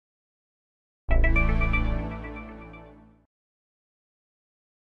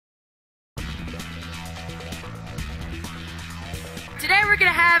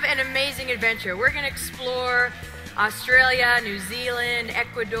have an amazing adventure. We're going to explore Australia, New Zealand,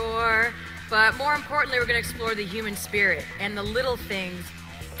 Ecuador, but more importantly, we're going to explore the human spirit and the little things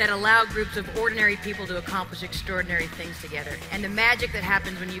that allow groups of ordinary people to accomplish extraordinary things together, and the magic that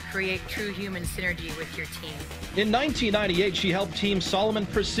happens when you create true human synergy with your team. In 1998, she helped Team Solomon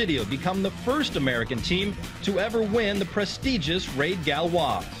Presidio become the first American team to ever win the prestigious Raid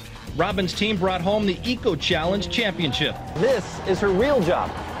Gauloise. Robyn's team brought home the Eco Challenge Championship. This is her real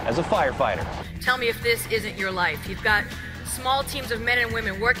job as a firefighter. Tell me if this isn't your life. You've got small teams of men and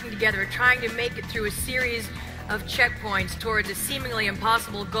women working together, trying to make it through a series of checkpoints towards a seemingly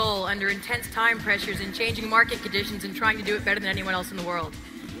impossible goal under intense time pressures and changing market conditions, and trying to do it better than anyone else in the world.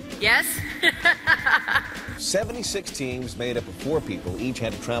 Yes? 76 teams made up of 4 people. Each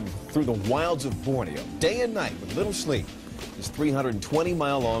had to travel through the wilds of Borneo, day and night with little sleep. This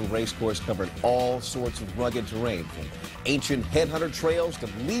 320-mile-long race course covered all sorts of rugged terrain, from ancient headhunter trails to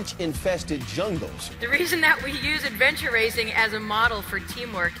leech-infested jungles. The reason that we use adventure racing as a model for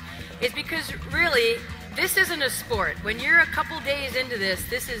teamwork is because, really, this isn't a sport. When you're a couple days into this,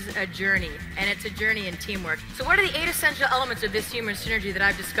 this is a journey, and it's a journey in teamwork. So what are the 8 essential elements of this human synergy that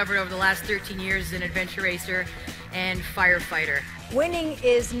I've discovered over the last 13 years as an adventure racer and firefighter? Winning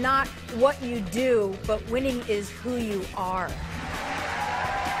is not what you do, but winning is who you are.